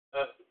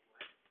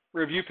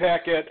review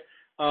packet.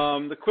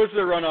 The quizzes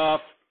are run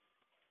off.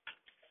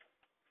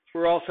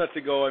 We're all set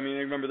to go. I mean,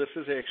 remember, this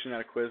is actually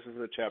not a quiz. This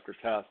is a chapter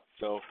test.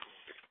 So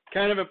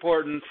kind of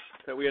important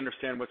that we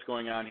understand what's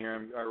going on here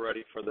and are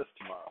ready for this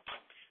tomorrow.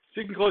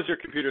 So you can close your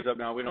computers up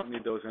now. We don't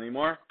need those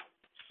anymore.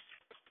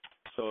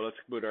 So let's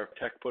put our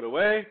tech put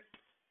away.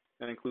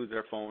 That includes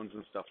our phones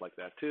and stuff like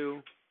that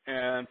too.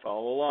 And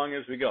follow along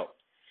as we go.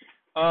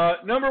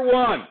 Number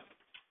one,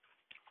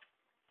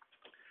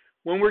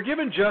 when we're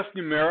given just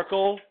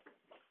numerical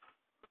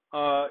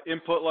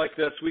input like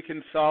this, we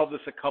can solve this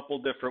a couple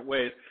different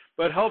ways,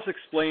 but it helps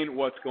explain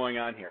what's going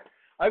on here.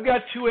 I've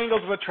got two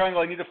angles of a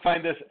triangle. I need to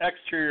find this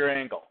exterior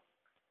angle.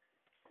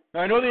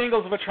 Now I know the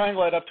angles of a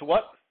triangle add up to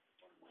what?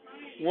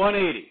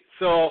 180.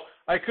 So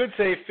I could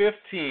say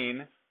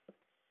 15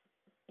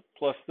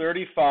 plus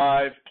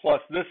 35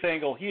 plus this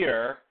angle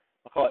here,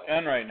 I'll call it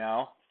n right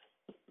now,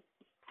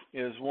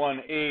 is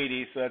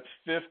 180. So that's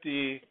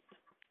 50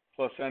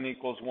 plus n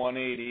equals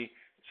 180.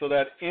 So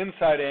that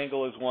inside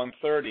angle is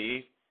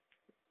 130.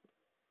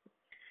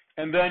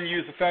 And then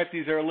use the fact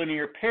these are a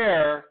linear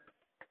pair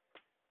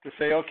to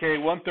say, okay,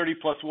 130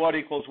 plus what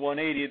equals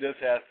 180? This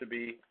has to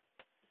be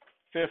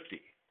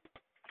 50.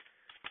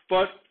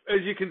 But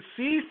as you can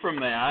see from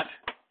that,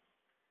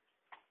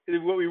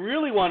 what we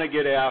really want to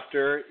get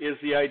after is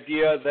the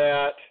idea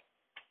that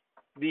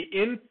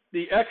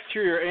the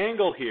exterior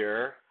angle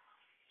here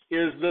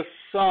is the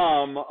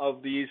sum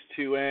of these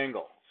two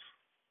angles.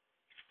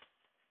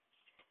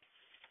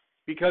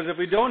 Because if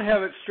we don't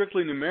have it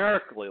strictly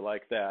numerically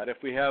like that, if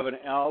we have an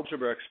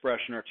algebra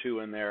expression or two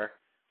in there,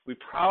 we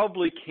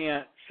probably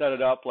can't set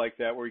it up like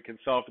that where you can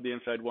solve for the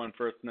inside one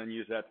first and then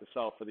use that to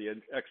solve for the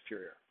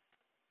exterior.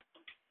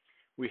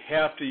 We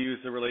have to use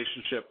the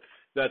relationship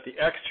that the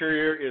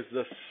exterior is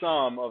the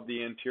sum of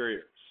the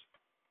interiors.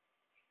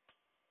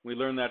 We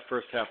learned that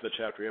first half of the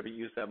chapter. We haven't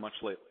used that much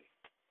lately.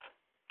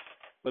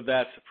 But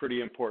that's a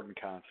pretty important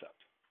concept.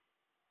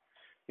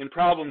 In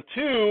problem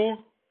 2,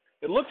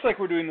 it looks like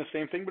we're doing the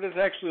same thing, but it's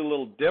actually a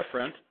little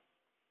different.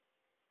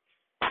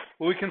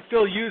 But we can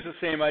still use the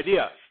same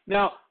idea.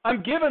 Now,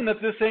 I'm given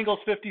that this angle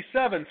is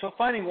 57, so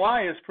finding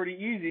y is pretty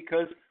easy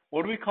because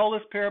what do we call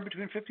this pair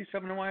between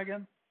 57 and y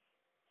again?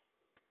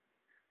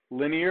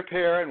 Linear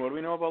pair, and what do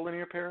we know about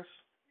linear pairs?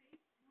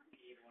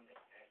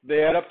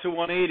 They add up to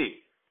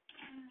 180.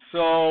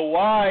 So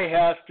y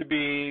has to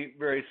be,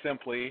 very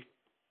simply,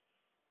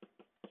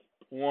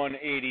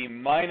 180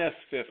 minus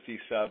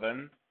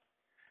 57,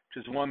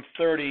 which is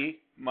 130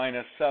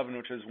 minus 7,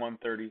 which is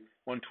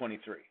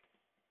 123.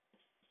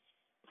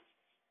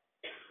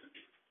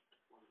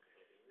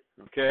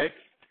 Okay?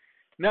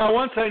 Now,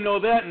 once I know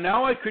that,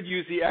 now I could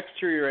use the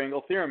exterior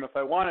angle theorem if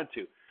I wanted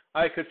to.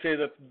 I could say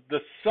that the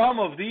sum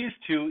of these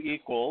two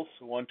equals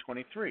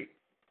 123.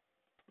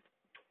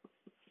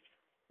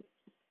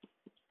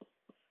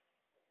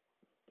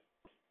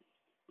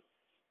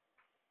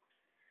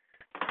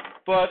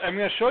 But I'm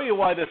going to show you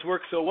why this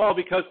works so well,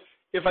 because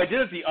if I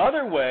did it the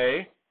other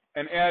way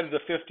and added the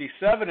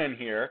 57 in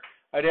here,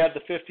 I'd add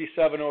the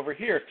 57 over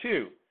here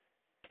too.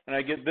 And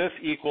I get this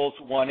equals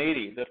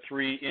 180. The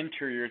three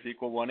interiors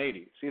equal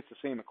 180. See, it's the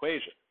same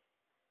equation.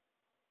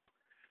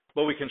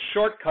 But we can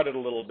shortcut it a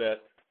little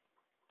bit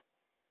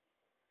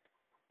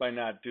by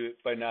not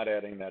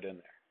adding that in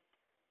there.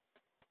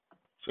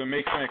 So it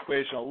makes an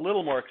equation a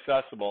little more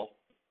accessible.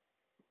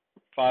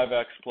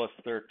 5x plus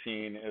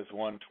 13 is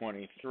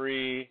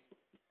 123.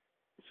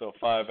 So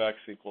 5x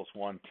equals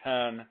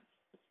 110.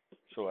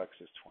 So x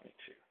is 22.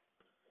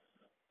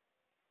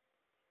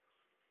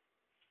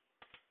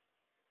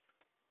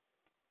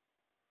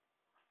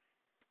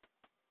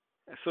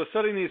 So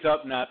setting these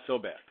up, not so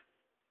bad.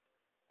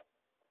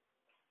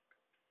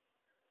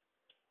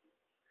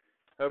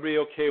 Everybody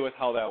okay with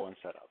how that one's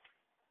set up?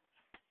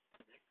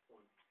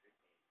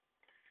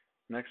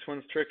 Next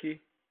one's tricky.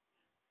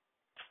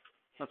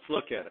 Let's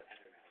look at it.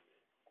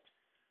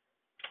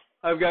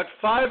 I've got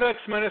 5x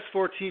minus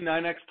 14,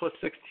 9x plus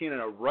 16 in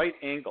a right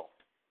angle.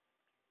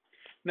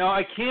 Now,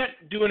 I can't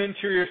do an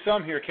interior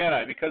sum here, can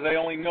I? Because I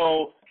only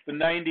know the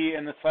 90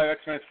 and the 5x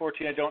minus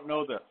 14. I don't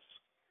know this.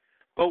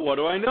 But what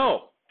do I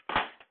know?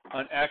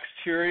 An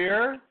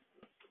exterior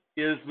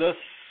is the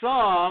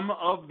sum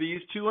of these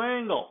two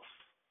angles.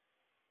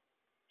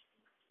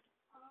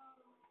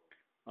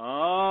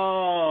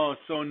 Oh,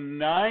 so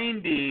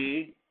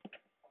 90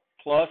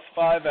 plus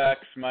 5x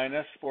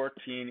minus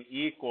 14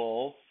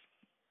 equals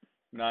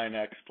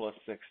 9x plus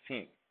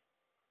 16.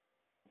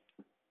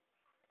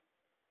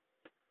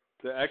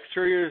 The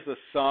exterior is the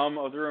sum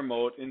of the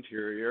remote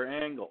interior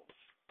angles.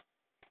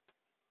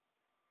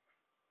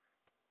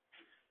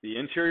 The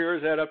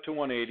interiors add up to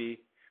 180,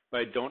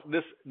 but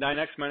this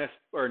 9x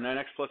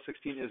plus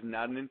 16 is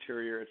not an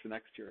interior, it's an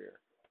exterior.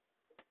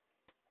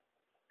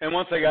 And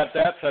once I got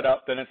that set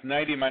up, then it's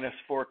 90 minus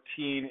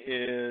 14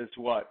 is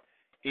what?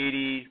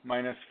 80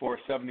 minus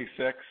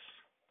 476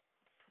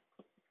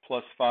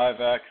 plus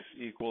 5x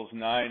equals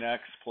 9x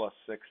plus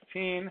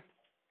 16.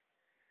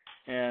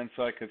 And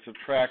so I could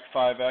subtract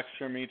 5x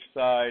from each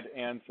side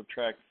and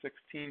subtract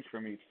 16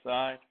 from each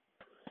side.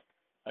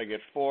 I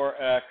get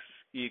 4x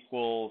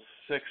equals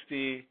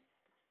 60,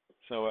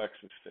 so x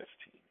is 15.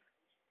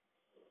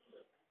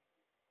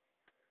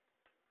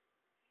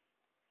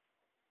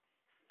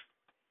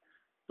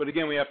 But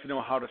again, we have to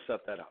know how to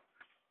set that up.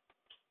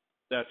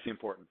 That's the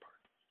important part.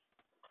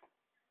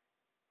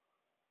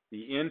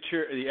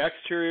 The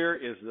exterior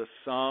is the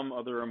sum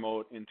of the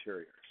remote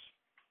interiors.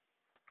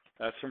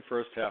 That's from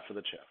first half of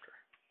the chapter.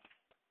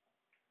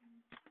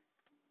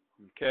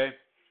 Okay?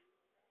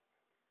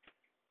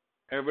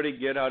 Everybody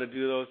get how to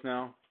do those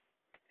now?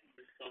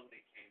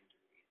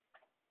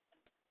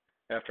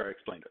 After I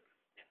explained it.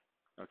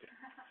 Okay.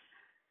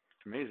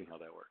 It's amazing how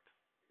that worked.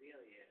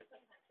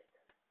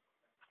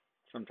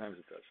 Sometimes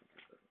it does,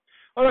 sometimes it doesn't.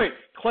 All right,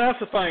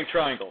 classifying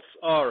triangles.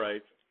 All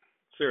right,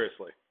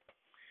 seriously.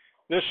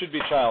 This should be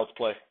child's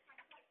play.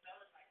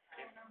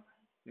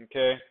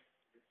 Okay.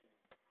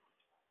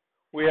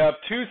 We have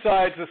two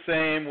sides the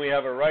same. We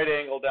have a right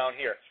angle down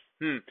here.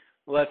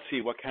 Let's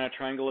see, what kind of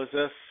triangle is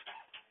this?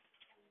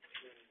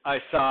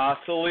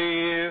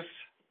 Isosceles.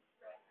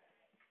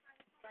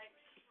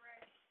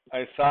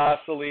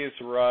 Isosceles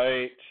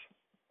right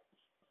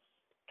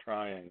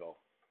triangle.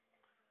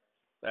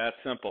 That's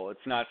simple.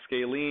 It's not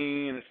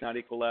scalene, it's not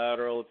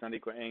equilateral, it's not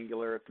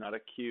equiangular, it's not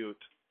acute,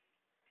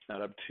 it's not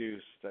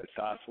obtuse, it's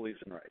isosceles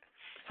and right.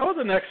 How about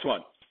the next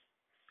one?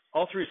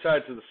 All three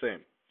sides are the same.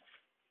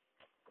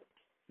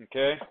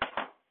 Okay?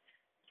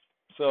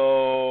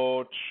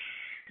 So,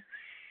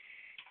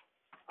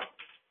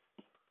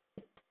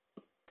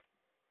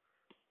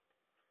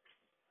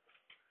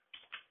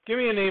 give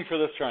me a name for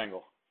this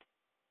triangle.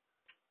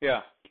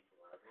 Yeah.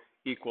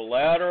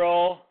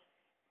 Equilateral.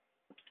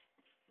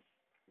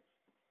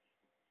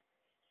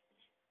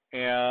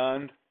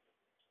 And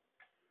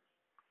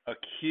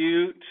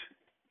acute,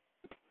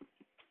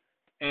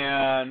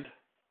 and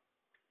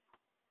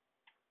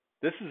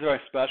this is a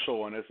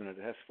special one, isn't it?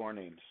 It has 4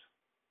 names.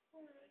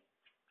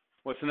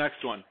 What's the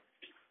next one?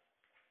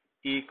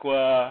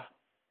 Yeah,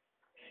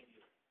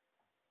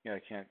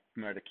 I can't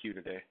remember the Q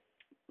today.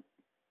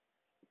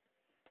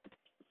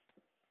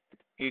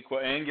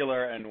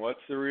 Equiangular, and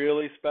what's the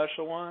really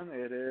special one?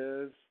 It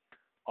is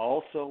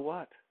also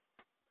what?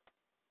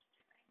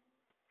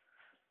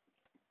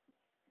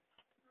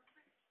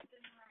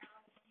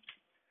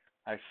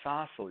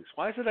 Isosceles.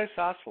 Why is it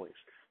isosceles?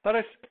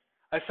 But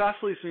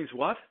isosceles means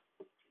what?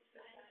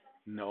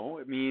 No,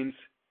 it means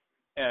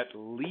at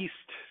least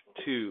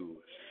 2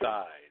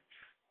 sides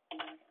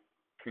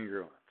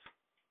congruent.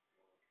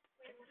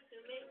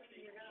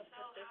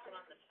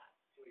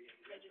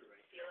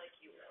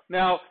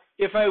 Now,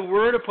 if I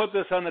were to put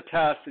this on the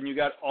test and you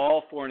got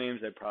all 4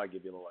 names, I'd probably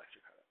give you a little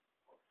extra credit.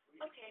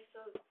 Okay,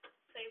 so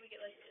say we get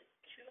like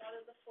 2 out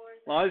of the 4.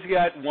 As long as you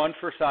got 1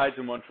 for sides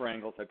and 1 for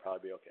angles, I'd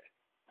probably be okay.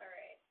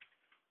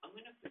 I'm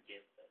going to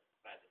forgive this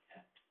by the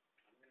test.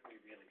 I'm going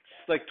to be really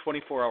sad. It's like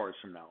 24 hours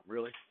from now.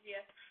 Really?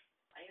 Yes.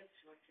 I have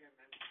short-term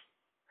memory.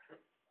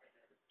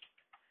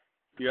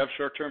 You have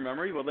short-term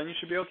memory? Well, then you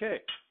should be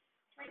okay.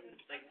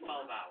 It's like 12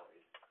 hours.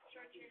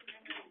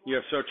 You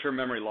have short-term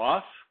memory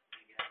loss?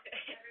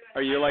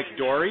 Are you like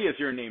Dory? Is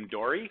your name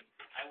Dory?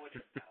 I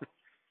wouldn't know.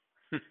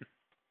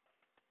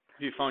 Have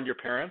you found your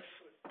parents?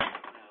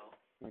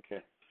 No.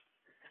 Okay.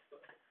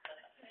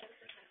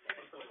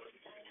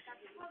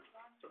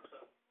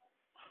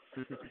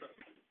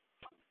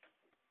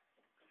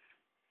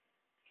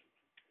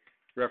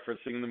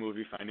 Referencing the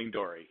movie Finding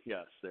Dory.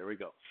 Yes, there we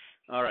go.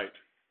 All right.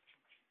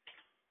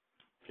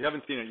 If you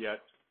haven't seen it yet,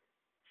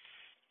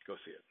 go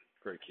see it.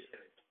 Very cute.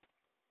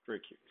 Very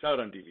cute. It's out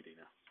on DVD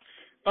now.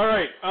 All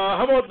right.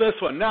 How about this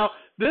one? Now,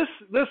 this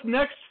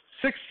next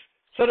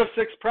set of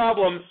 6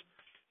 problems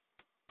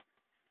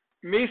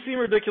may seem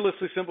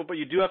ridiculously simple, but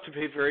you do have to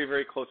pay very,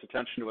 very close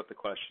attention to what the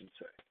questions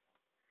say.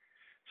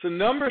 So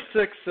number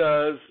 6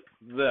 says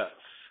this.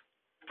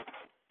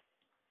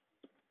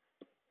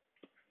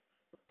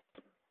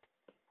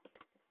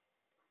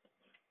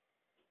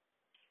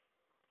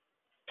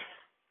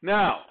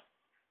 Now,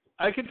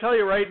 I can tell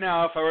you right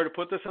now, if I were to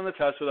put this on the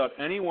test without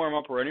any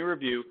warm-up or any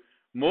review,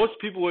 most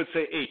people would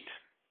say 8.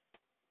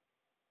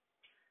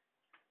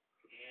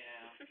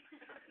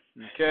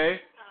 Yeah.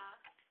 Okay?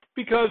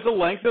 Because the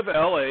length of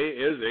LA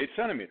is 8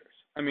 centimeters.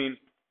 I mean,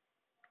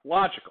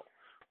 logical.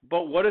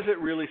 But what is it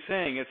really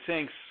saying? It's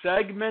saying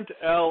segment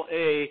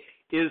LA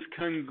is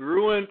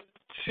congruent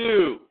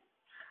to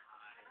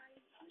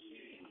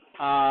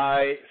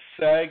I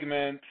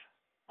segment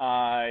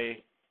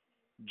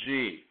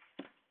IG.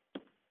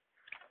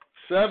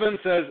 7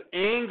 says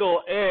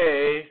angle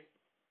A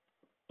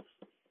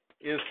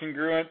is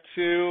congruent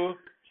to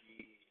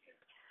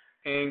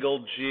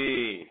angle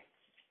G.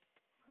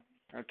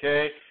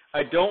 Okay?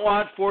 I don't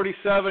want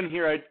 47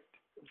 here.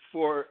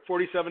 For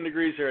 47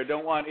 degrees here. I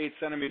don't want 8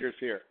 centimeters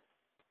here.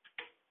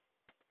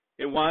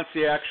 It wants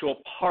the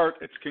actual part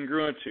it's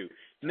congruent to.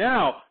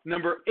 Now,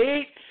 number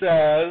 8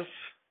 says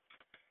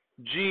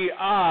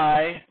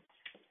GI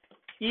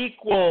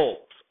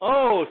equals.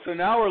 Oh, so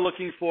now we're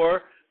looking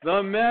for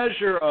the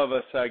measure of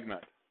a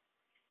segment.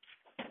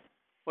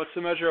 What's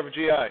the measure of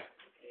GI?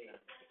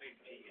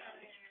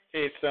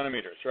 8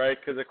 centimeters, right?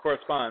 Because it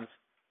corresponds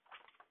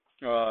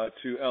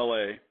to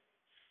LA.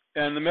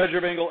 And the measure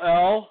of angle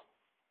L,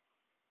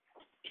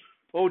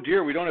 oh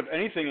dear, we don't have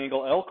anything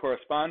angle L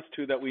corresponds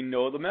to that we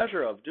know the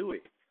measure of, do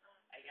we?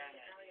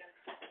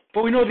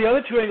 But we know the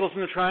other two angles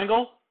in the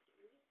triangle.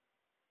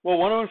 Well,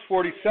 one of them is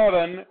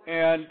 47,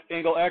 and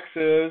angle X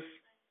is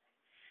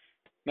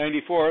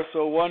 94.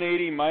 So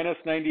 180 minus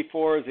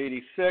 94 is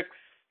 86.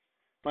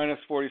 Minus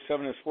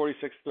 47 is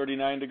 46,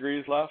 39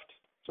 degrees left.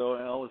 So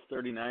L is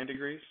 39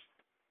 degrees.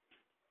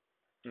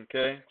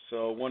 Okay,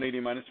 so 180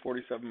 minus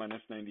 47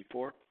 minus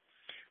 94.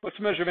 What's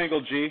the measure of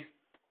angle G?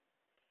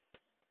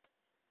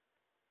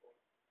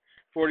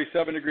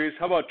 47 degrees.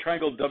 How about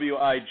triangle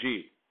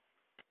WIG?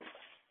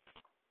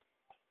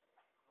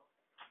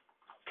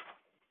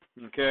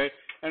 Okay,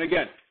 and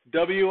again,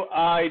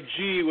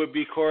 WIG would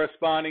be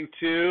corresponding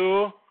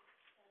to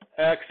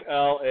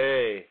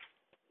XLA.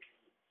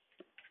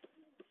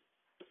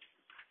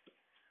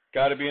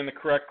 Got to be in the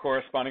correct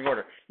corresponding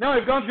order. Now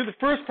I've gone through the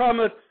first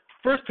problem, the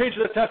first page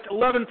of the test,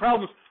 11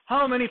 problems.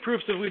 How many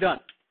proofs have we done?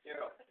 0.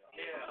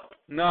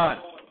 None.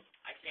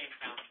 I can't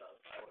count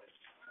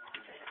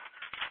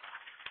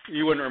those.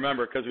 You wouldn't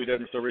remember because we did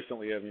them so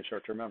recently. You have your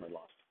short-term memory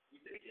loss. We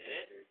did?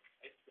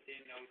 I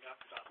didn't know we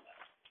talked about that.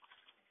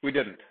 We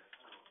didn't.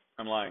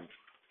 I'm lying,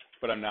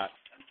 but I'm not.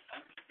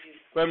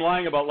 But I'm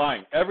lying about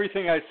lying.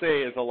 Everything I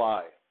say is a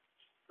lie.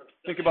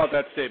 Think about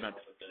that statement.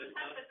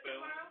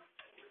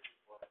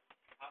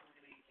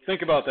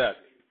 Think about that.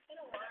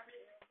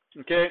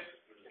 Okay?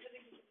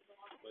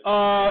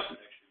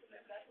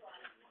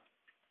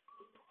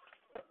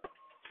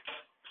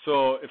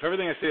 So if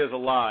everything I say is a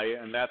lie,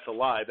 and that's a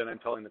lie, then I'm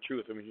telling the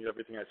truth. I mean,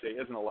 everything I say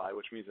isn't a lie,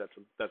 which means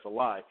that's a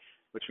lie,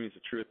 which means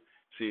the truth.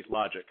 See,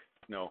 logic.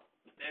 No.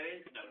 There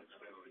is no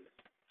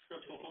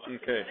truth.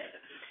 Okay.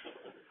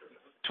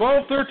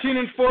 12, 13,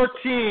 and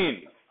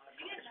 14.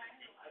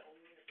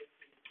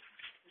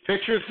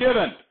 Pictures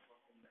given.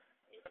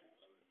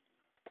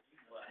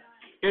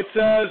 It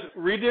says,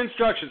 read the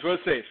instructions. What does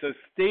it say? It says,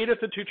 state if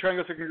the two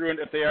triangles are congruent.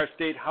 If they are,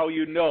 state how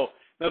you know.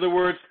 In other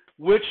words,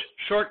 which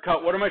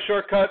shortcut? What are my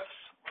shortcuts?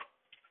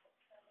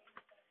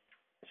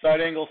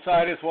 Side angle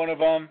side is one of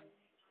them.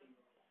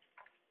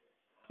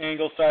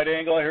 Angle side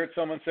angle, I heard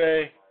someone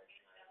say.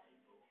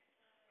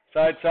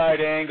 Side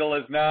side angle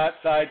is not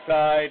side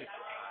side.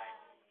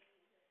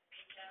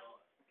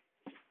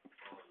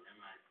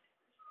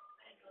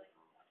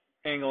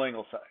 Angle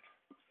angle side.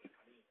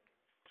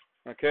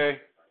 Okay?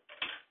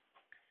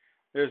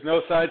 There's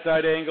no side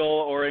side angle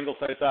or angle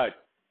side side.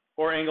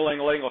 Or angle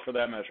angle angle for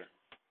that measure.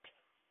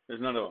 There's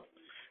none of them.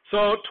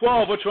 So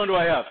 12, which one do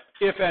I have,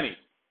 if any?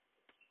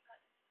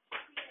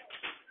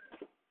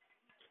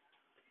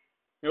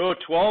 Oh,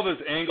 12 is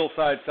angle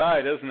side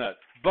side, isn't it?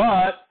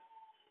 But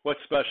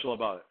what's special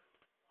about it?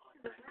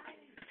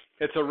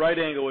 It's a right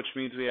angle, which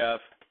means we have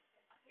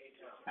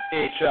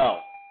HL.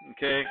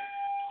 Okay?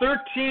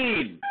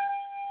 13.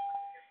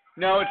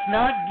 Now, it's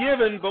not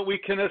given, but we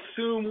can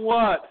assume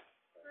what?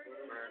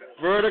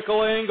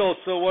 Vertical angle.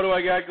 So what do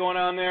I got going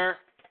on there?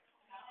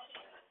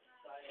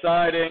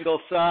 Side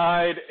angle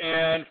side.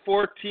 And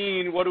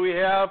 14, what do we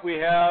have? We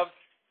have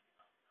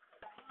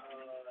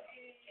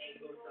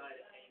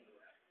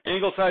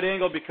angle side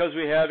angle because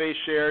we have a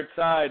shared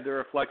side, the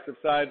reflexive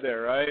side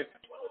there, right?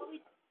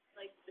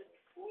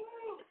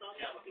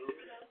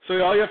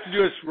 So all you have to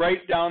do is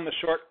write down the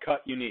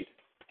shortcut you need.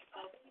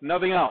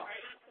 Nothing else.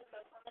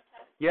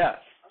 Yes.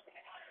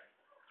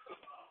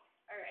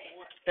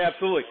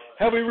 Absolutely.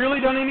 Have we really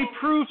done any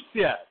proofs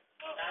yet?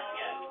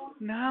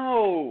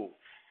 No.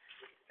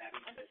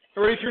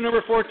 Already through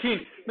number 14.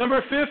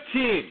 Number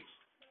 15.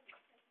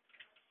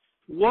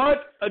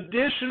 What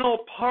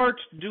additional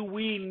parts do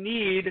we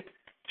need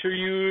to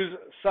use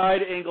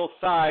side angle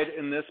side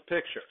in this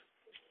picture?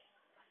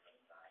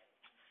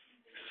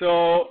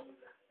 So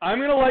I'm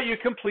going to let you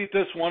complete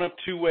this one of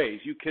two ways.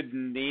 You could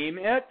name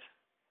it,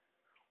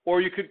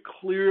 or you could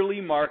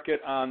clearly mark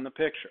it on the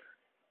picture.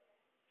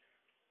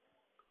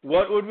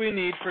 What would we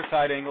need for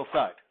side angle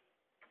side?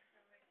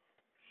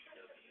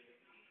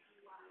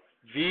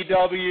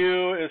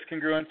 VW is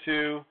congruent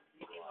to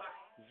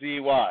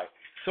ZY.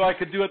 So I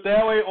could do it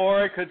that way,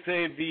 or I could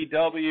say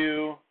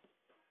VW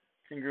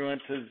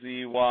congruent to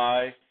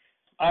ZY.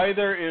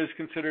 Either is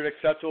considered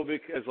acceptable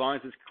as long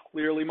as it's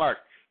clearly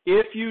marked.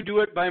 If you do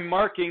it by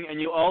marking and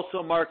you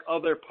also mark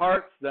other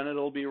parts, then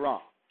it'll be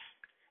wrong.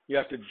 You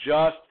have to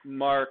just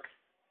mark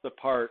the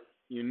part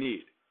you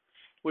need,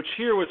 which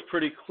here was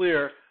pretty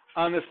clear.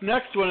 On this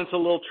next one, it's a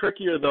little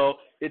trickier, though.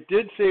 It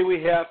did say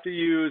we have to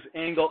use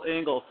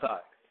angle side.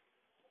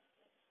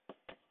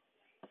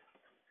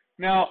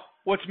 Now,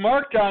 what's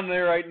marked on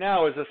there right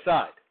now is a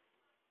side.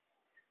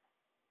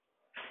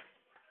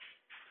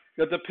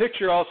 But the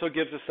picture also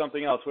gives us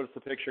something else. What is the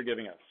picture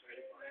giving us?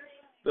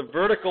 The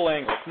vertical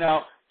angles.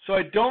 Now, so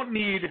I don't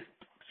need,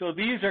 so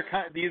these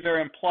are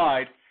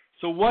implied.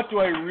 So what do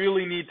I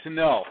really need to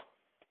know?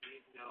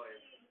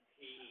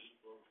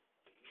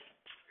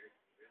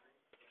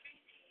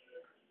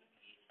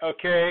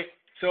 Okay,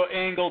 so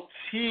angle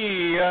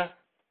T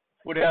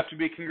would have to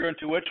be congruent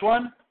to which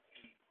one?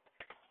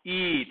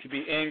 E, to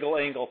be angle,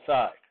 angle,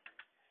 side.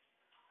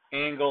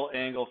 Angle,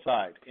 angle,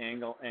 side.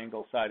 Angle,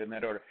 angle, side, in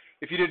that order.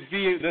 If you did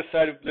V, this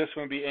side of this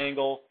one would be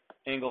angle,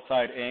 angle,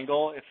 side,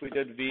 angle. If we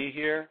did V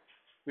here,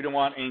 we don't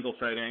want angle,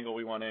 side, angle.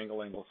 We want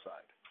angle, angle,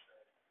 side.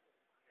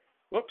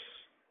 Whoops.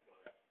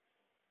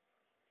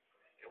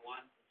 It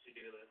wants to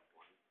do this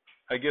one.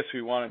 I guess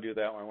we want to do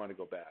that one. I want to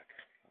go back.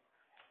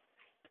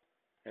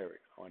 There we go.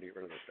 I want to get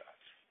rid of those dots.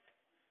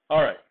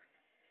 All right.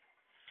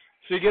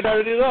 So you get how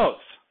to do those.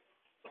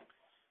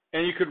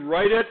 And you could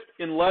write it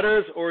in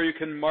letters or you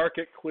can mark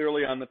it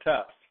clearly on the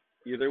test.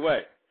 Either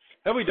way.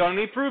 Have we done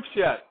any proofs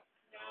yet?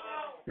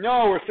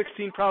 No, we're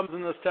 16 problems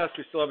in this test.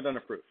 We still haven't done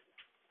a proof.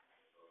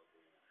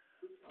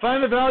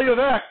 Find the value of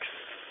x.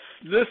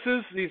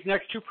 These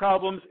next two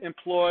problems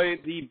employ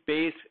the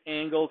base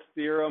angle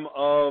theorem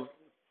of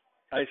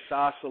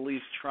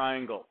isosceles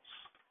triangles.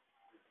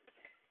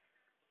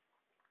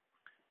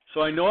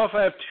 So I know if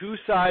I have two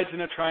sides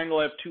in a triangle,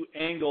 I have two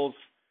angles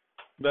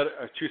that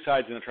are two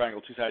sides in a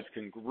triangle, two sides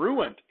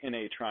congruent in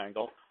a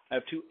triangle. I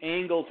have two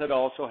angles that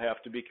also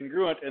have to be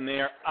congruent, and they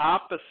are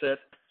opposite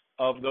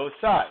of those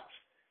sides.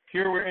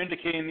 Here we're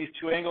indicating these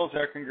two angles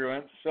are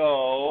congruent,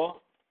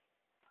 so,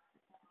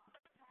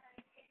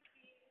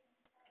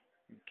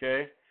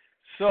 okay,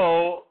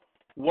 so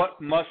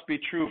what must be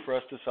true for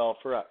us to solve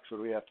for x? What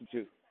do we have to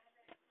do?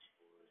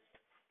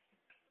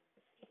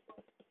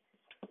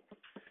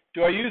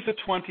 Do I use the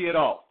 20 at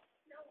all?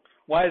 No.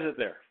 Why is it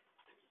there?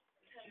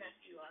 To mess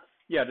you up.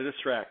 Yeah, to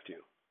distract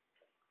you.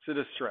 To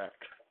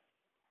distract.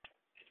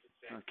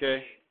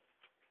 Okay.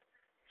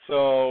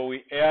 So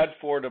we add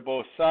 4 to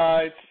both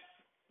sides.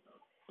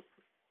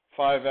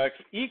 5x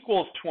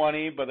equals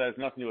 20, but that has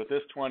nothing to do with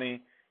this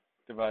 20.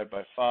 Divide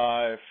by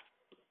 5.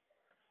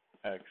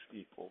 X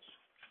equals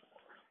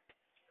 4.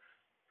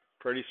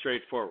 Pretty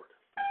straightforward.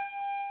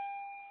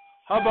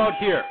 How about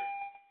here?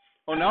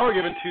 Oh, now we're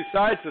given two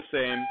sides the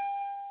same,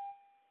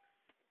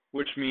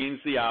 which means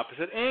the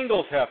opposite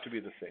angles have to be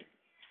the same.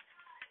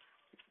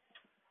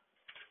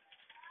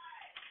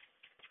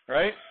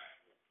 Right?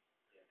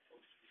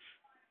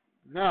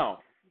 Now,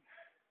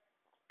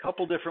 a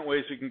couple different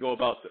ways we can go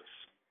about this.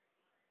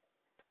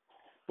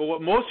 But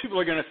what most people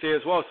are going to say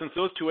is, well, since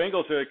those two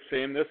angles are the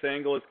same, this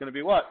angle is going to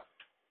be what?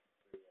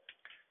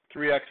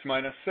 3x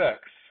minus 6.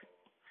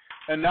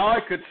 And now I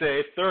could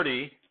say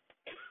 30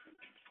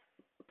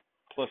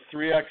 plus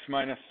 3x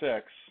minus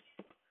 6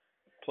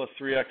 plus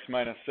 3x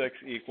minus 6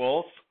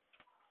 equals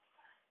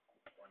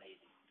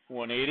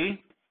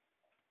 180.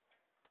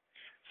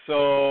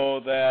 So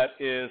that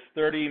is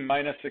 30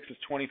 minus 6 is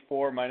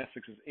 24, minus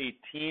 6 is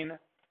 18,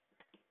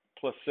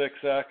 plus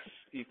 6x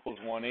equals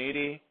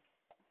 180.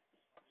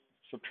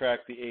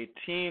 Subtract the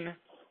 18.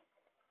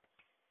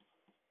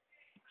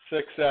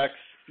 6x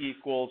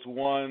equals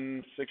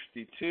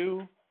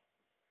 162.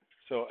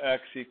 So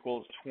x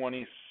equals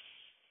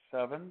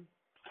 27.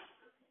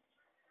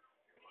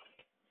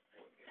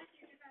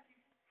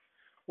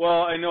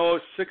 Well, I know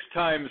 6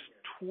 times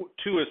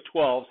 2 is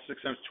 12.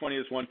 6 times 20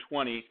 is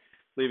 120,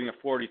 leaving a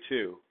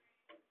 42.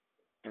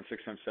 And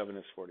 6 times 7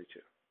 is 42.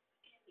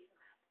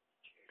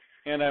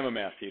 And I'm a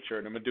math teacher,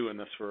 and I've been doing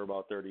this for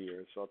about 30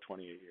 years, so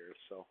 28 years.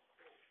 So,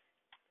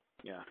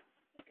 yeah.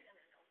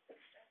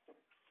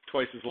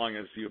 Twice as long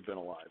as you've been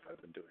alive,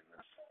 I've been doing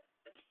this.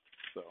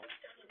 So,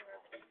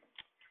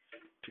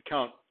 to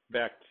count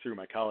back through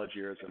my college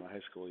years and my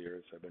high school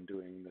years, I've been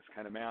doing this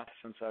kind of math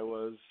since I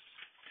was,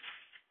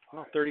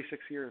 well,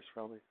 36 years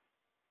probably.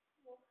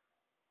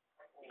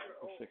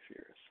 6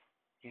 years.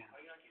 Yeah.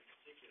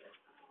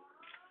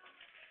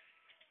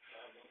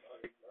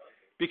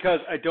 Because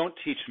I don't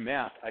teach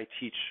math, I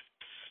teach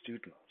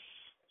students.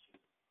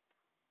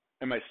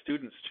 And my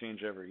students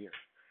change every year.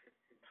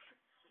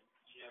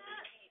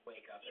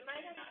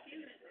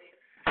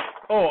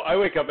 Oh, I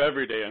wake up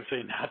every day and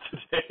say, not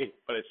today,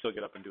 but I still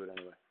get up and do it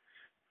anyway.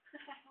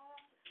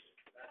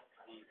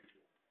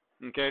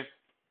 Okay?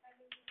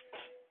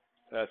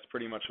 That's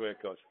pretty much the way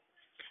it goes.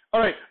 All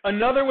right,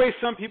 another way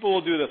some people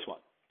will do this one.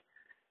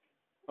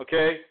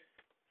 Okay?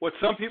 What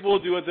some people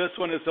will do with this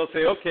one is they'll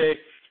say, okay,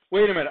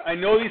 wait a minute, I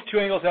know these two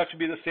angles have to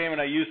be the same,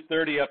 and I use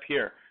 30 up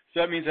here.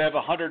 So that means I have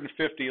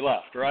 150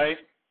 left, right?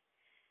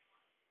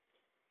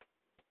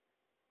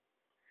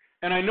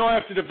 And I know I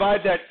have to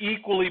divide that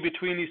equally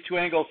between these two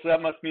angles, so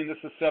that must mean this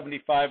is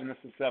 75 and this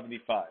is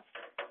 75.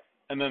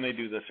 And then they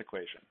do this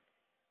equation.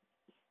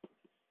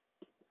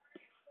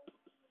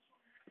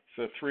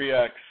 So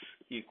 3x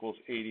equals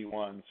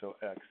 81, so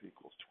x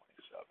equals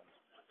 27.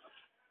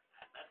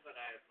 That's what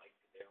I would like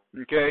to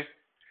do. Okay?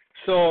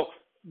 So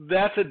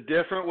that's a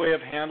different way of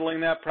handling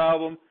that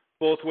problem.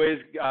 Both ways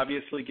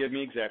obviously give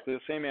me exactly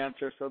the same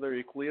answer, so they're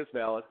equally as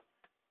valid.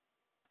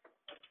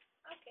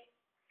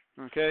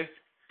 Okay. Okay?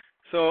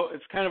 So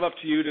it's kind of up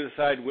to you to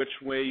decide which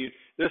way you,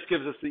 this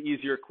gives us the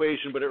easier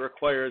equation, but it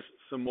requires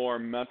some more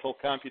mental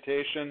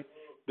computation.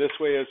 This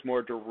way is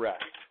more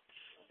direct.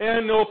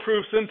 And no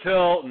proofs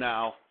until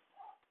now.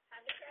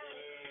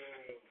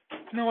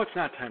 No, it's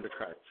not time to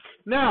cry.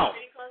 Now,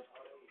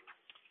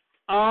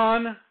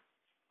 on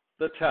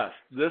the test.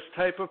 This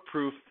type of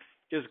proof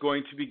is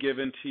going to be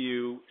given to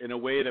you in a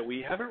way that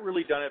we haven't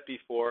really done it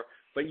before,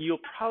 but you'll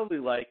probably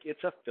like.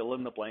 It's a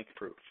fill-in-the-blank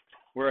proof,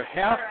 where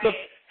half of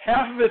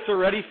it's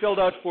already filled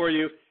out for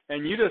you,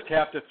 and you just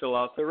have to fill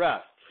out the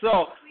rest.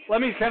 So let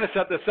me kind of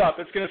set this up.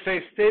 It's going to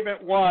say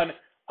statement 1.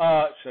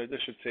 So this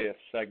should say a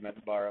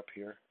segment bar up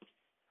here.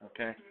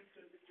 Okay.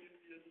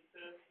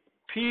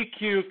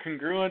 PQ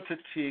congruent to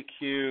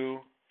TQ,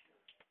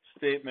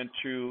 statement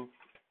 2,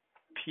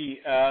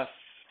 PS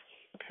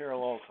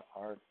parallel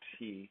to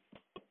RT.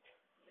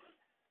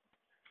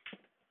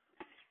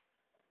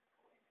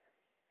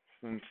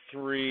 And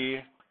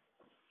 3.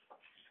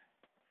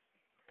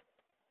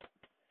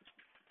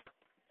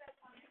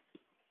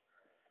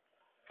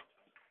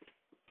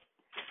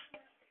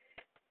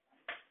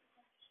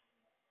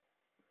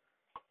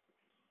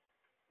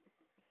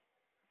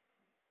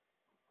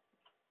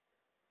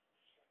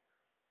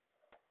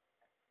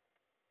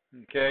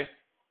 Okay.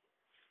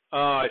 Oh,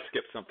 I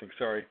skipped something.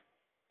 Sorry.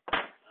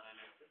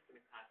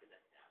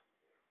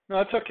 No,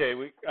 that's okay.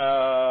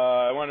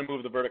 I want to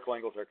move the vertical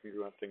angles are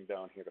congruent thing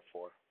down here to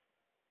 4.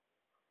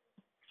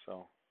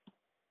 So,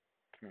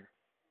 come here.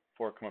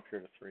 4, come up here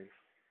to 3.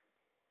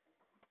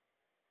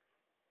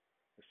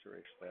 Just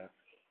erase that.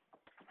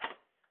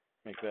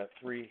 Make that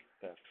 3,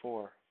 that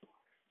 4.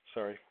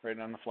 Sorry, right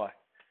on the fly.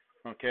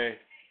 Okay.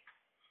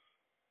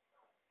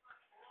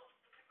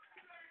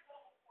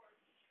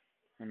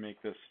 And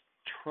make this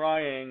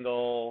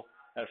triangle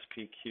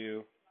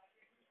SPQ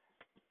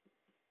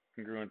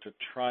congruent to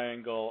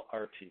triangle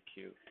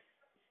RTQ.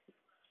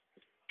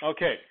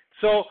 Okay,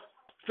 so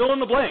fill in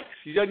the blanks.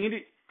 You need to,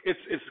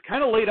 it's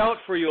kind of laid out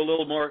for you a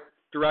little more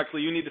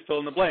directly. You need to fill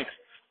in the blanks.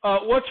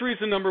 What's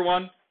reason number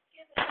 1?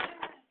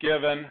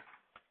 Given.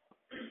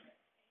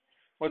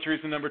 What's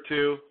reason number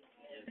 2?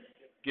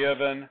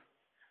 Given.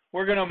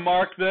 We're going to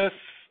mark this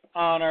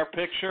on our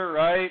picture,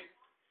 right?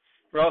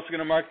 We're also going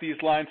to mark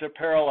these lines are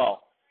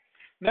parallel.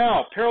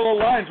 Now, parallel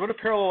lines, what do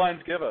parallel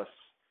lines give us?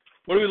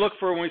 What do we look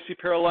for when we see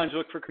parallel lines? We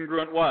look for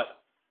congruent what?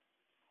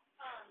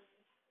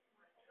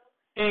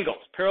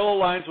 Angles. Parallel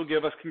lines will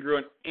give us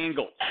congruent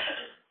angles.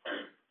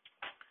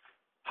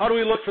 How do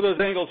we look for those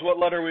angles? What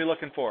letter are we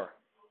looking for?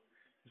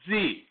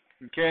 Z.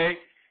 Okay?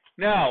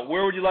 Now,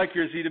 where would you like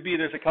your Z to be?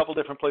 There's a couple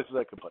different places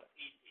I could put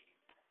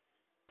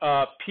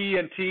it. P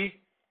and T.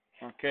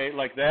 Okay,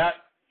 like that.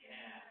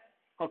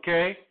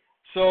 Okay?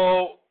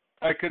 So,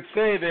 I could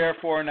say,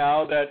 therefore,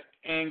 now that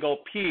angle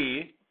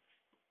P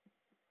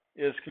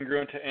is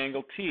congruent to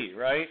angle T,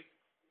 right?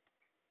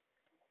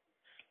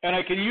 And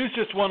I can use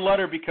just one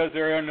letter because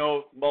there are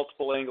no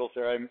multiple angles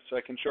there, so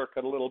I can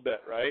shortcut a little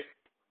bit, right?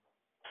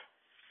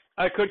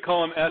 I could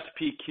call them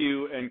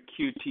SPQ and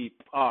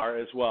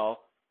QTR as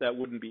well. That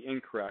wouldn't be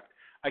incorrect.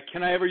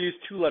 Can I ever use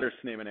 2 letters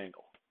to name an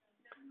angle?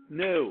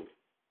 No.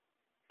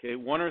 Okay,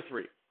 1 or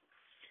 3.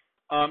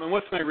 And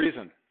what's my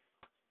reason?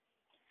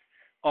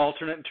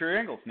 Alternate interior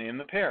angles. Name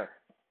the pair.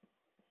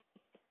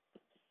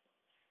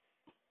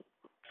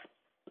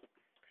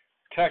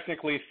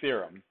 Technically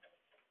theorem,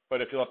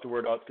 but if you left the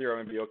word out theorem,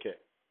 it'd be okay.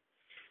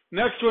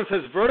 Next one says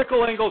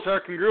vertical angles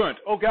are congruent.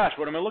 Oh gosh,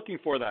 what am I looking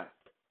for then?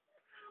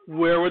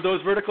 Where would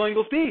those vertical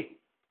angles be?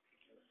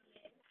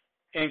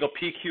 Angle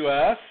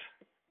PQS,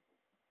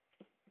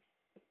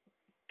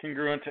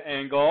 congruent to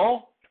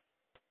angle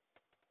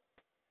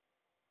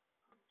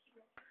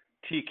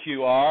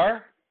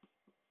TQR.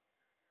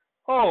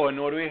 Oh, and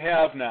what do we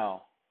have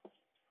now?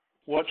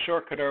 What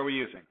shortcut are we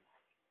using?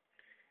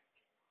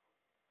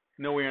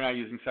 No, we are not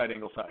using side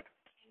angle side.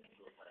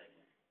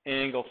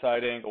 Angle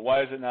side angle.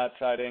 Why is it not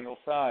side angle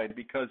side?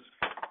 Because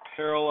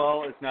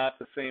parallel is not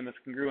the same as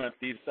congruent.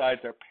 These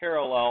sides are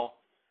parallel,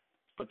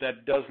 but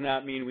that does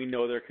not mean we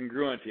know they're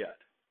congruent yet.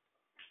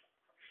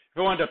 If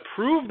I wanted to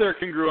prove they're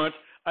congruent,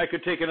 I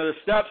could take another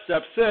step,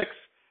 step 6,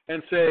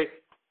 and say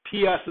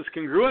PS is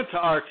congruent to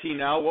RT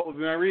now. What would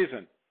be my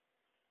reason?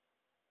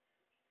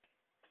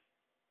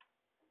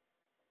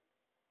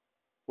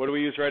 What do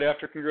we use right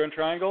after congruent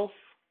triangles?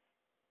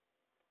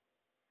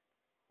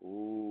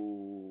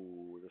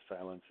 Ooh, the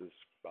silence is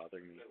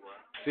bothering me.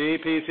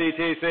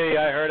 CPCTC,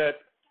 I heard it.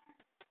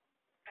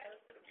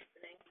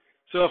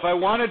 So if I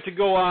wanted to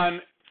go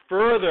on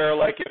further,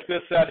 like if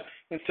this said,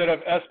 instead of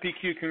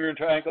SPQ congruent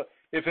triangle,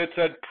 if it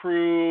said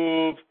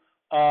prove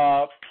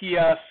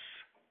PS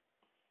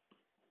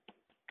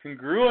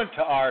congruent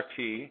to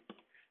RT,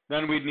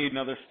 then we'd need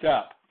another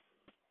step.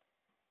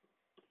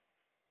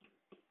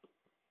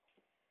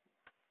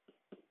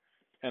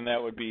 And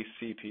that would be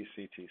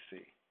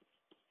CPCTC.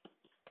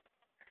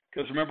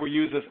 Because remember, we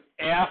use this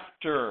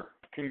after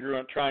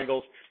congruent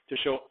triangles to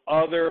show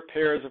other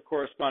pairs of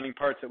corresponding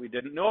parts that we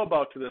didn't know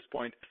about to this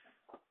point.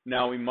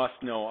 Now we must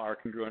know are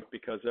congruent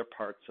because they're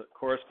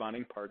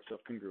corresponding parts of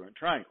congruent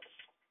triangles.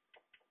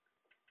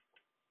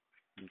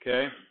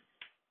 Okay?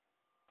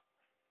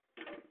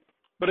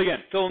 But again,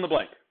 fill in the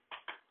blank.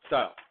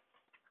 Style.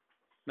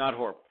 Not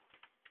horrible.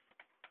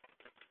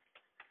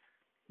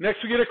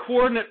 Next, we get a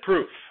coordinate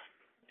proof.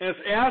 And it's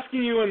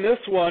asking you in this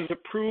one to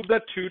prove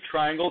that 2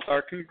 triangles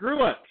are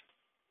congruent.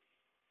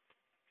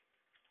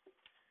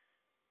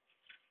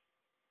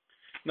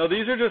 Now,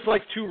 these are just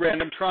like two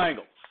random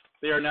triangles.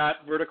 They are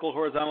not vertical,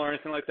 horizontal, or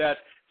anything like that.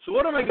 So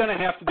what am I going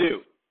to have to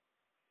do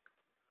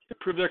to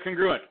prove they're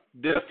congruent?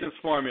 Distance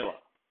formula.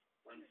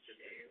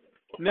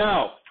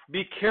 Now,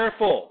 be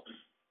careful.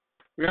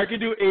 We aren't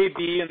going to do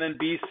AB and then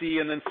BC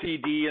and then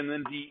CD and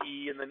then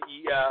DE and then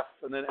EF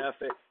and then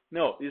FA.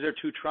 No, these are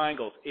two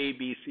triangles, A,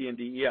 B, C, and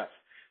D, E, F.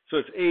 So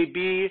it's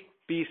AB,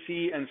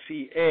 BC, and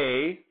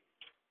CA,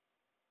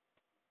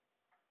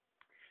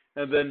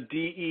 and then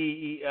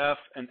DE, EF,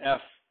 and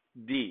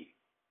FD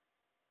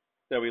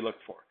that we look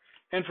for.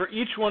 And for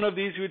each one of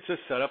these, you would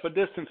just set up a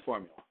distance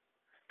formula.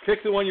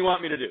 Pick the one you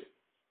want me to do.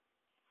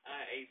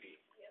 AB.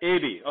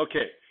 AB,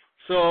 okay.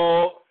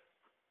 So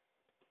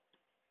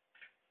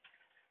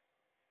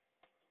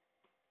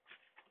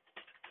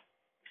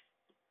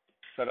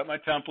set up my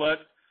template.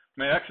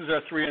 My X's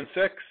are 3 and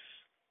 6.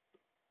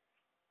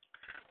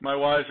 My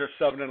Y's are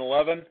 7 and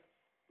 11.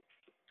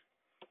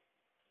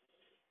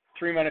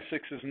 3 minus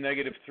 6 is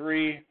negative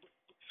 3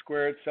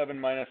 squared. 7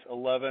 minus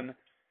 11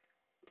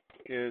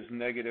 is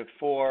negative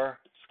 4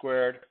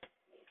 squared.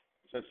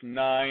 So that's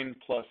 9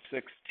 plus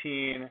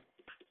 16,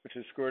 which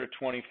is square root of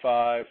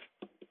 25.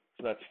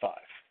 So that's 5.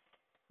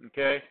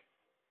 Okay?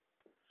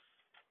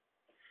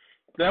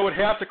 That would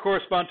have to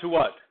correspond to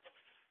what?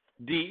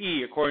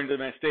 DE, according to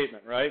my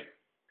statement, right?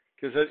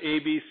 Because that's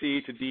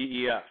ABC to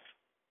DEF.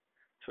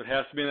 So it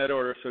has to be in that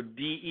order. So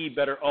DE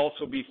better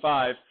also be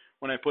 5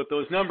 when I put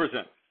those numbers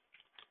in.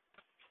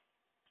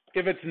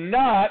 If it's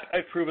not,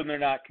 I've proven they're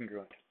not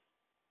congruent.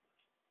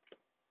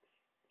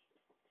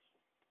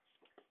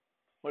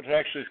 Which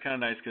actually is kind of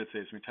nice because it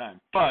saves me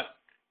time. But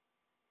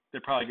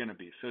they're probably going to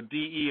be. So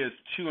DE is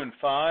 2 and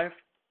 5.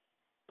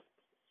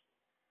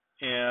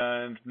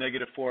 And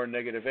negative 4 and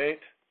negative 8.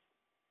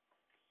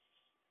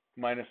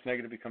 Minus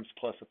negative becomes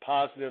plus a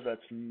positive.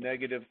 That's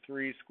negative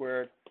 3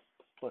 squared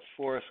plus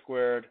 4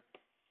 squared.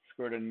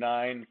 Square root of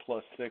 9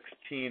 plus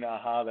 16.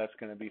 Aha, that's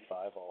going to be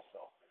 5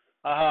 also.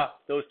 Aha,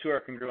 those two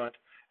are congruent.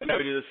 And now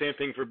we do the same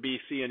thing for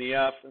BC and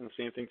EF, and the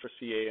same thing for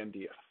CA and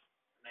DF.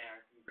 They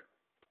are congruent.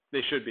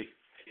 They should be.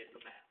 I did the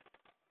math.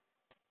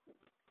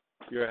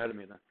 You're ahead of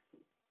me then.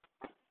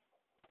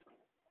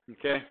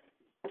 Okay?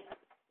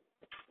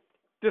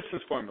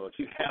 Distance formulas.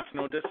 You have to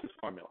know distance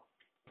formula.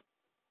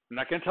 I'm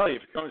not going to tell you.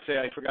 If you come and say,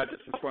 I forgot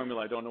distance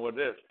formula, I don't know what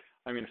it is,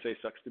 I'm going to say,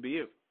 sucks to be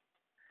you.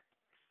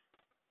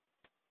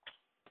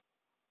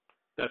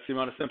 That's the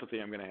amount of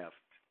sympathy I'm going to have.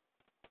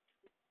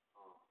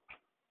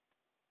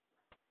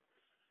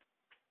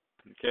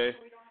 Okay?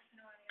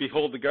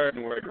 Behold the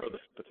garden where I grow the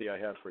sympathy I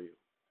have for you.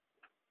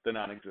 The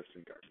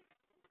non-existent garden.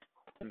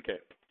 Okay.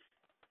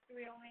 Do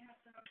we only have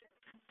to know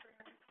distance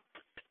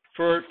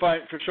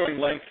For showing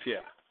lengths,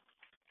 yeah.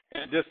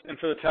 And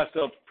for the test,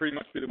 it'll pretty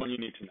much be the one you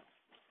need to know.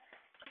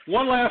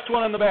 One last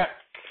one on the back.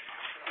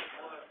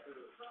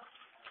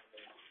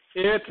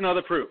 It's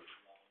another proof.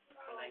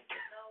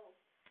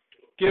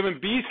 Given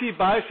BC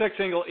bisects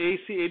angle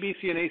AC,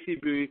 ABC, and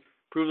ACB,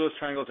 prove those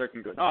triangles are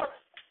congruent. All right.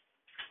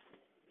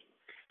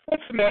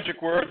 That's the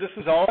magic word. This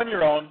is all on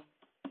your own.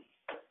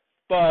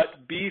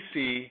 But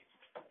BC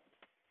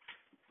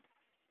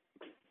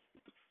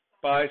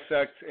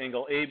bisects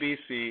angle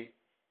ABC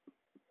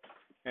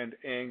and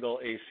angle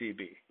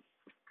ACB.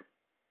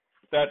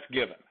 That's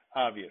given,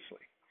 obviously.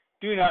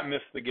 Do not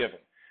miss the given.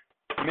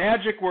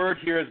 Magic word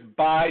here is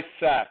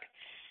bisects.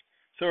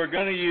 So we're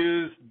going to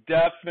use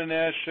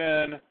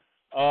definition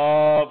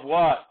of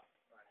what?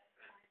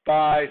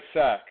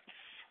 Bisects.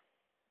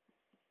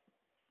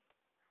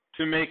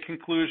 To make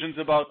conclusions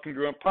about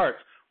congruent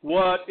parts.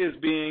 What is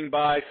being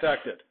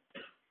bisected?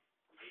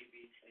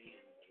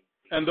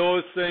 And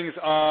those things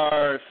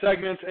are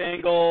segments,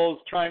 angles,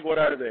 triangle. What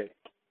are they?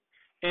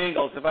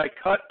 Angles. If I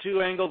cut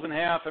two angles in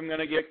half, I'm going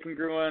to get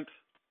congruent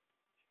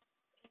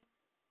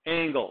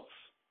angles.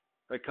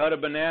 If I cut a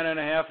banana in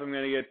half, I'm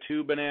going to get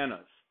two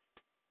bananas.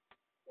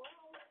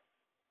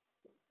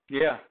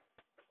 Yeah.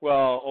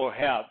 Well, or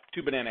half,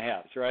 two banana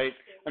halves, right?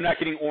 I'm not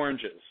getting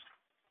oranges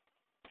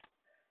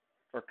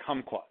or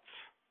kumquats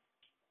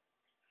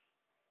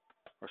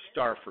or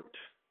star fruit.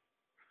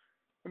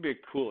 It would be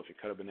cool if you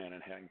cut a banana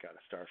in half and got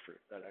a star fruit.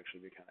 That'd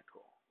actually be kind of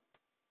cool.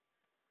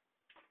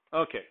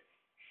 Okay.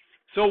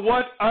 So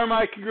what are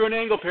my congruent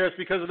angle pairs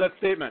because of that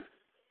statement?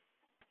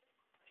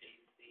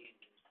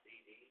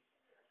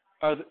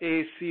 Are the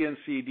AC and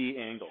CD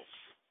angles?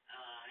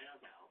 I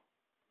don't know.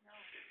 No.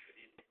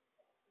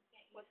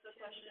 What's the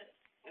question?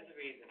 There's a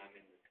reason I'm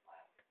in this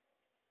class.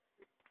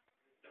 I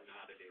don't know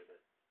how to do this.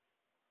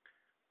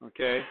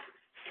 Okay.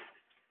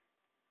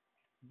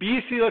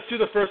 BC, let's do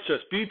the first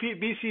test.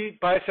 BC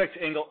bisects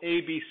angle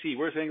ABC.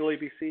 Where's angle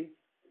ABC?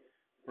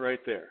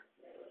 Right there.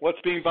 What's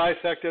being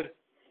bisected?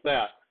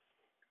 That.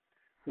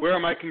 Where are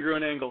my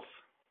congruent angles?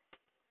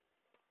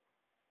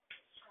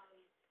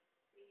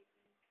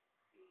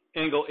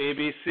 Angle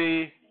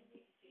ABC,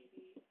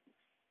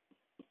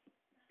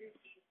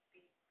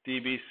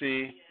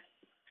 DBC.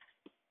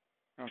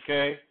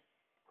 Okay.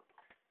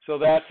 So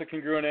that's a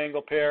congruent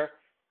angle pair.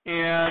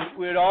 And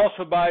we'd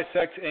also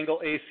bisect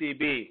angle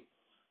ACB.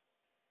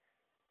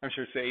 I'm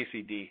sure it's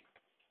ACD.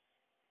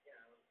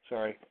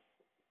 Sorry.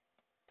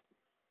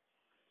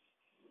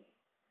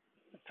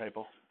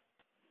 Typo.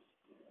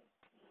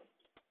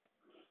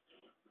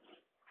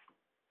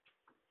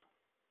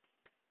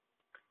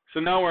 So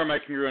now where are my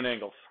congruent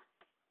angles?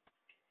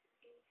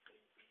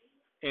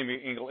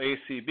 Angle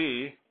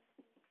ACB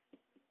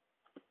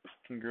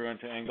congruent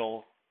to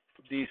angle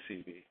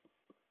DCB.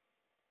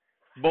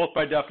 Both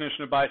by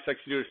definition of bisect,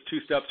 you do it as 2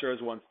 steps or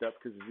as 1 step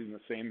because it's using the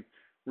same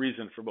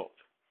reason for both.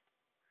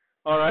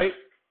 All right.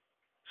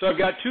 So I've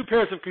got 2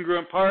 pairs of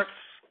congruent parts,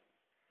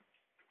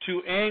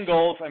 2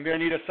 angles. I'm going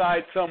to need a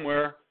side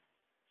somewhere.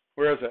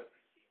 Where is it?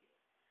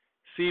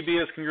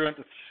 CB is congruent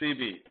to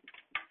CB.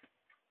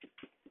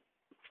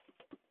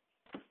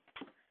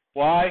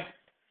 Why?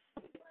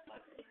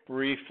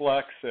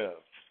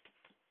 Reflexive.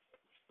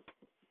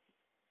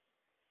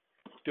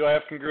 Do I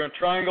have congruent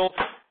triangles?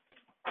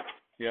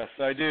 Yes,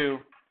 I do.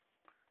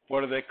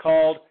 What are they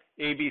called?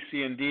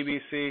 ABC and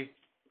DBC.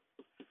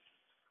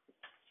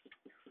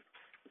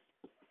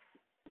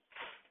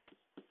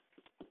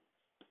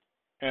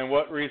 And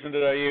what reason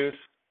did I use?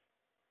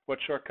 What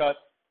shortcut?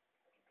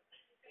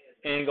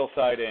 Angle,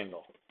 side,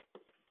 angle.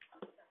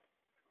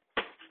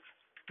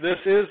 This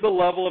is the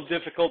level of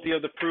difficulty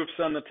of the proofs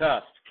on the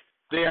test.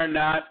 They are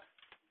not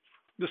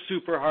the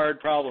super hard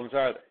problems,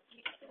 are they?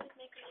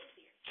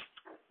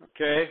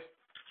 Okay?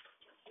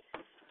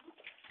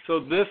 So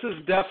this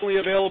is definitely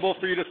available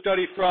for you to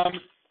study from.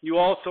 You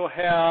also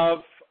have,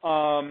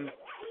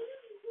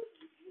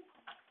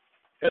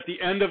 at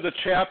the end of the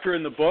chapter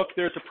in the book,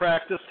 there's a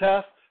practice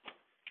test.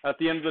 At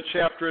the end of the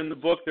chapter in the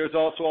book, there's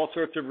also all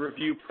sorts of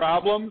review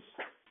problems.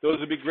 Those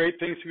would be great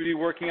things for you to be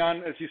working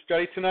on as you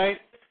study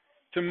tonight.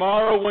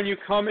 Tomorrow when you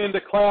come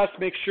into class,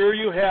 make sure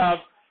you have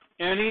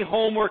any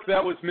homework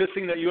that was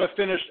missing that you have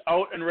finished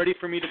out and ready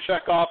for me to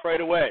check off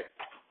right away.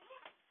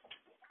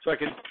 So I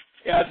can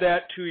add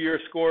that to your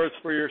scores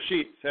for your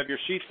sheets. Have your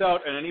sheets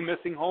out and any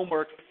missing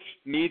homework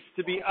needs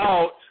to be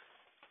out.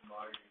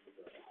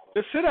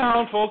 Just sit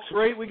down, folks.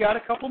 Wait, we got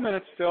a couple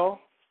minutes still.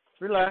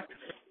 Relax.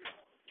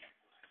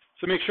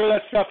 So make sure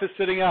that stuff is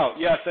sitting out.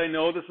 Yes, I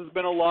know this has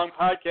been a long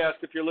podcast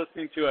if you're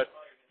listening to it,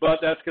 but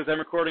that's because I'm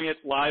recording it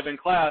live in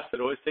class. It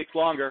always takes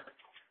longer,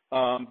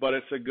 but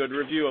it's a good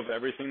review of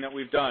everything that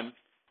we've done.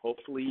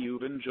 Hopefully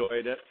you've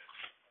enjoyed it.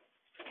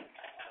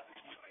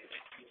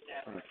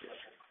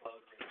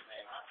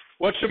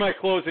 What should my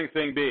closing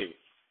thing be?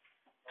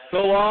 So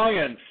long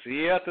and see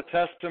you at the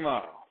test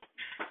tomorrow.